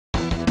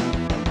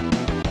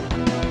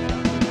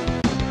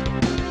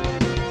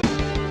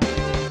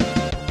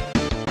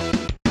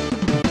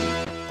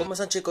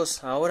están,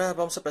 chicos? Ahora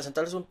vamos a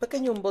presentarles un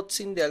pequeño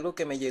unboxing de algo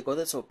que me llegó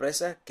de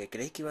sorpresa, que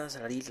creí que iba a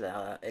salir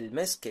el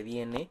mes que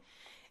viene.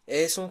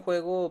 Es un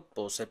juego,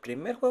 pues el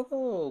primer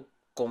juego,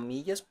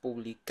 comillas,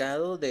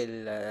 publicado de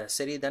la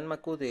serie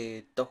Danmaku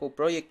de Touhou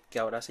Project, que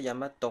ahora se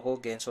llama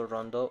Touhou Genso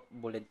Rondo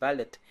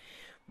Ballet.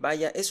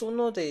 Vaya, es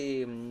uno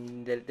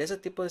de ese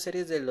tipo de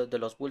series de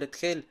los Bullet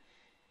Hell.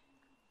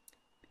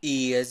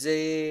 Y es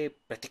de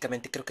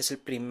prácticamente, creo que es el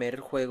primer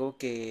juego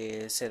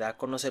que se da a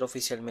conocer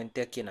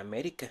oficialmente aquí en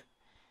América.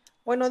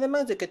 Bueno,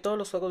 además de que todos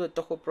los juegos de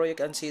Touhou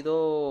Project han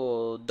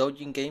sido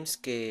doujin games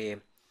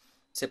que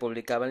se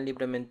publicaban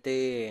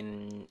libremente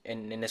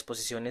en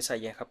exposiciones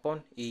allá en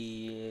Japón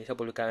y se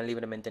publicaban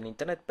libremente en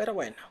internet, pero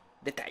bueno,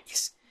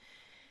 detalles.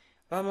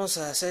 Vamos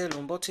a hacer el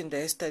unboxing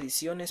de esta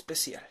edición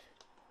especial.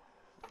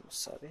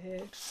 Vamos a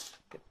ver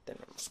qué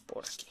tenemos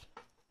por aquí.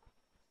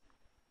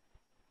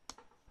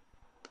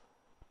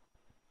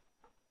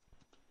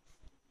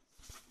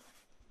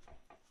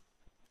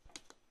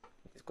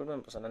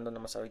 Disculpen, pues andando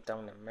nomás ahorita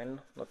una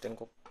mano, no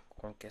tengo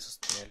con qué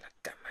sostener la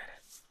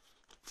cámara.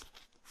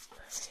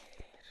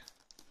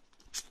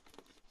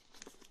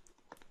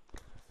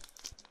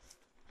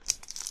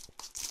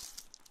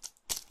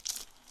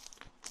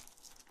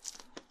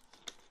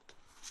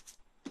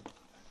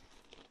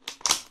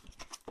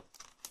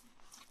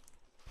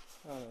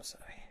 Vamos a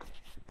ver.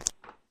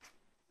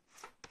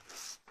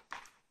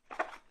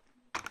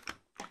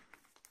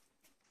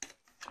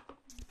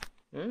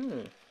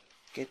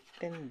 ¿Qué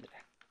tendrá?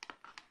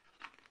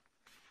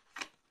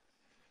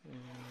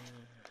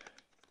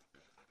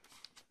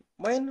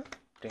 Bueno,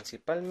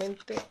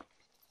 principalmente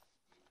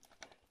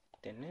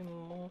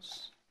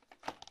tenemos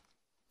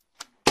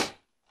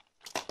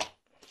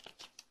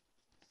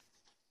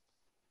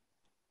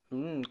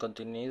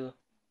contenido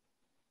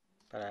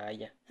para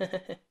ella,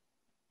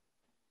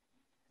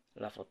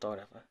 la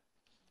fotógrafa.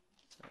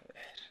 A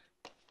ver,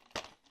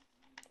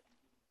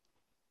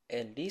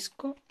 el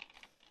disco.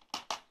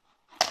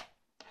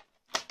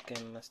 ¿Qué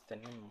más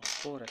tenemos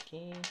por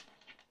aquí?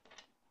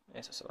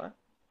 Eso se va.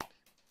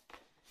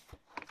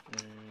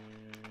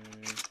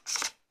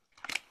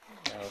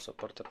 Hago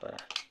soporte para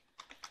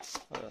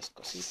las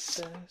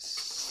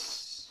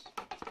cositas.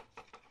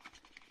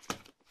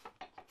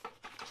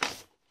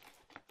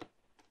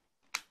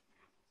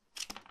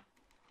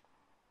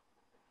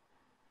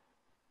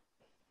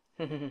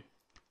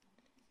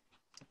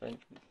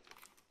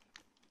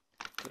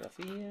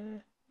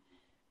 Fotografía.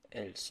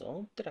 El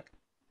soundtrack.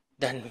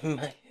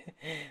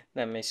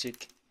 Dame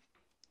chic.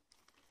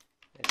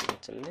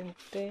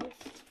 Excelente.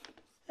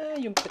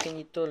 Hay un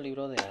pequeñito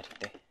libro de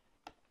arte.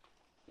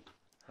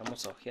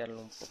 Vamos a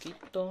hojearlo un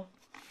poquito.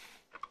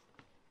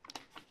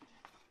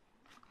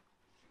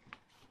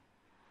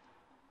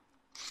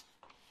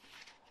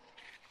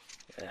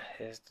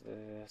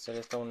 Hacer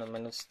esto aún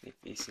menos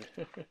difícil.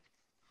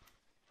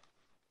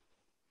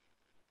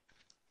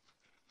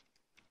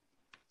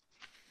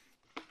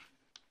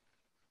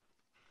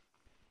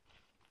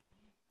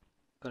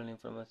 Con la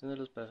información de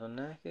los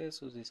personajes,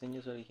 sus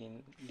diseños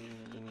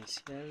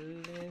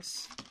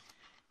iniciales,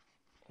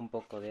 un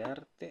poco de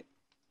arte.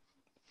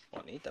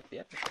 Bonita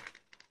pierna.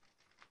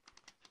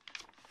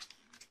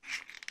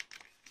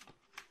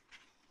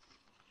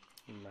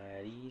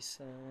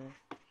 Marisa.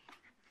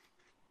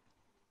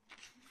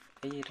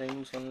 Ella y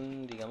Raymond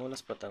son, digamos,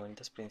 las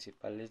protagonistas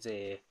principales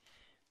de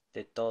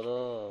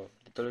todo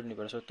el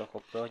universo de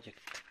Touhou Project.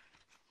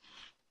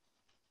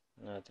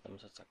 Ahora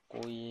tenemos a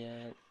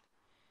Sakuya,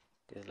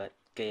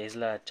 que es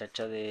la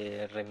chacha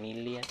de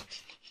Remilia.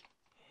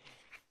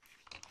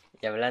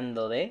 Y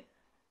hablando de...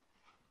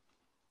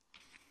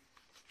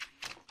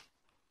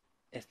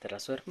 Esta era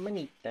su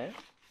hermanita.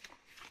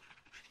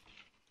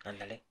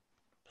 Ándale.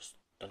 Pues,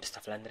 ¿dónde está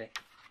Flandre?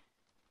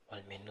 O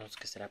al menos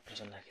que será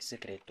personaje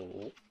secreto.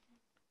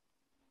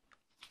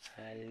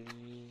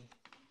 Ali...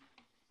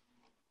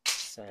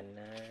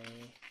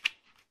 Sanai...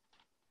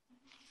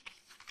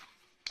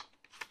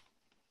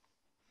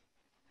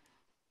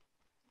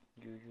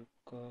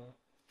 Yuyuko...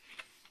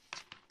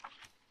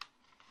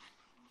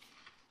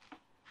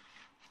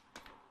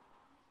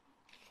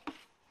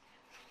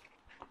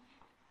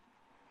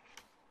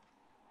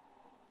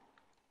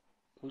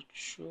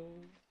 Ucho...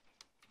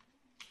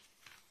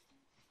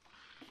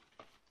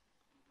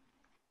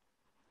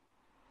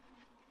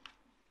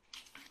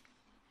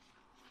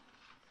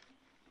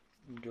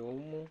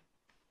 Yomu...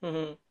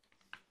 No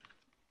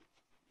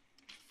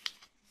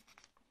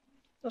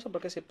sé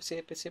por qué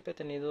siempre he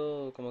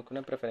tenido como que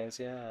una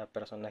preferencia a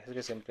personajes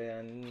que siempre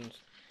han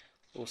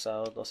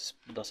usado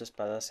dos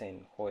espadas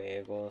en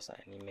juegos,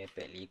 anime,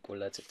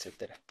 películas,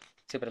 etcétera.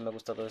 Siempre me ha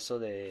gustado eso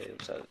de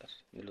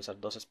usar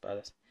dos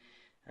espadas.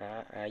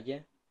 Ah,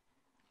 Aya.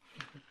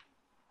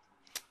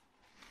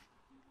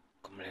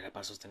 ¿Cómo le era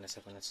para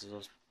sostenerse con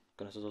esos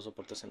dos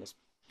soportes en los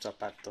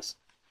zapatos?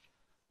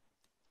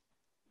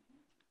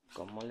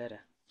 ¿Cómo le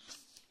era?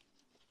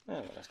 Ah,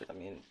 la verdad es que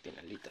también tiene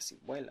alitas y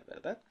vuela,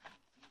 ¿verdad?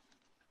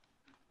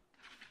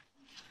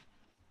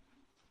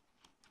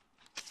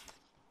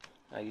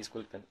 Ay,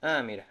 disculpen.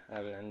 Ah, mira,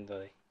 hablando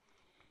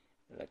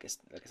la que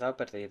estaba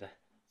perdida,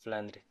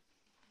 Flandre,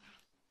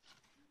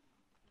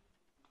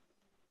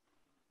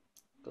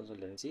 con su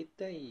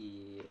lencita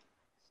y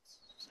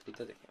sus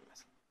alitas de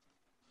gemas.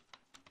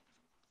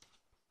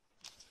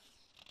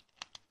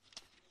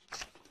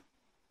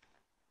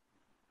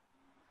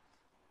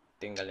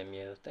 Téngale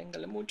miedo,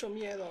 téngale mucho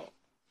miedo.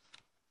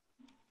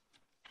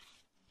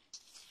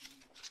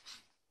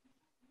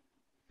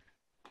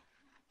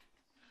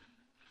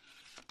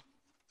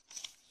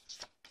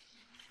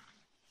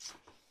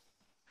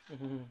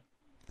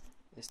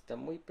 Está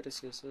muy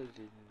precioso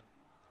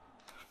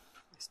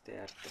este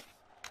arte.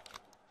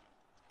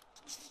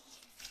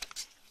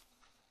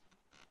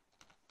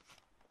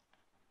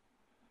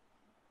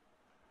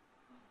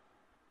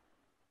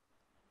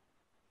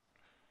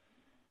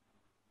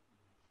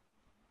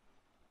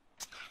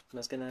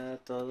 Más que nada,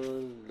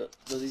 todos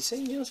los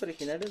diseños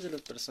originales de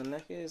los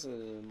personajes,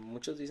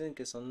 muchos dicen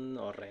que son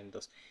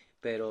horrendos,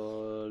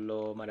 pero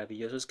lo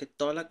maravilloso es que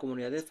toda la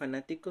comunidad de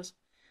fanáticos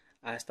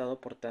ha estado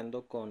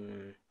aportando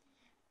con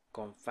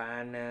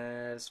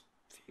fanarts,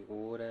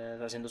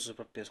 figuras, haciendo sus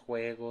propios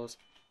juegos.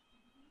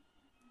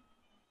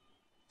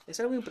 Es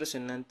algo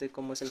impresionante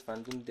cómo es el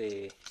fandom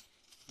de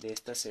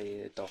esta serie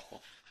de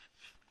Touhou.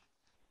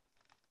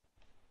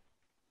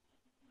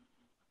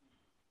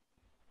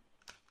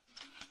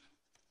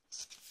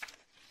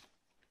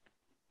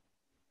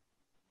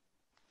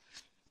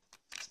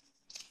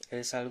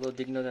 Es algo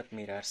digno de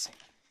admirarse.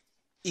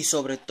 Y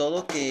sobre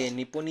todo que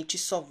Nipponichi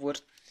Software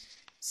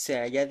se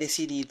haya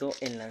decidido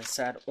en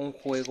lanzar un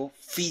juego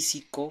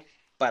físico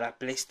para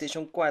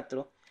PlayStation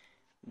 4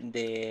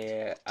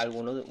 de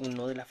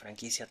uno de la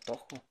franquicia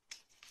Touhou.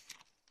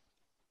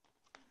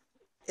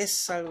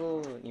 Es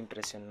algo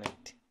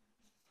impresionante.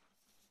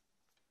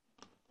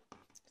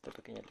 Esta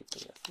pequeña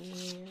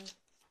litografía.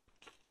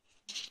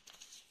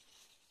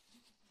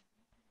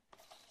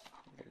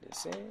 El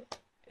DLC,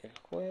 el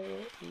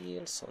juego y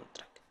el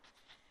soundtrack.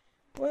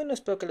 Bueno,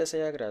 espero que les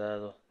haya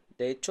agradado.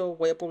 De hecho,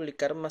 voy a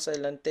publicar más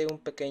adelante un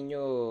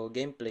pequeño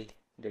gameplay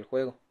del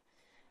juego.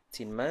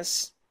 Sin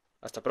más,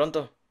 hasta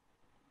pronto.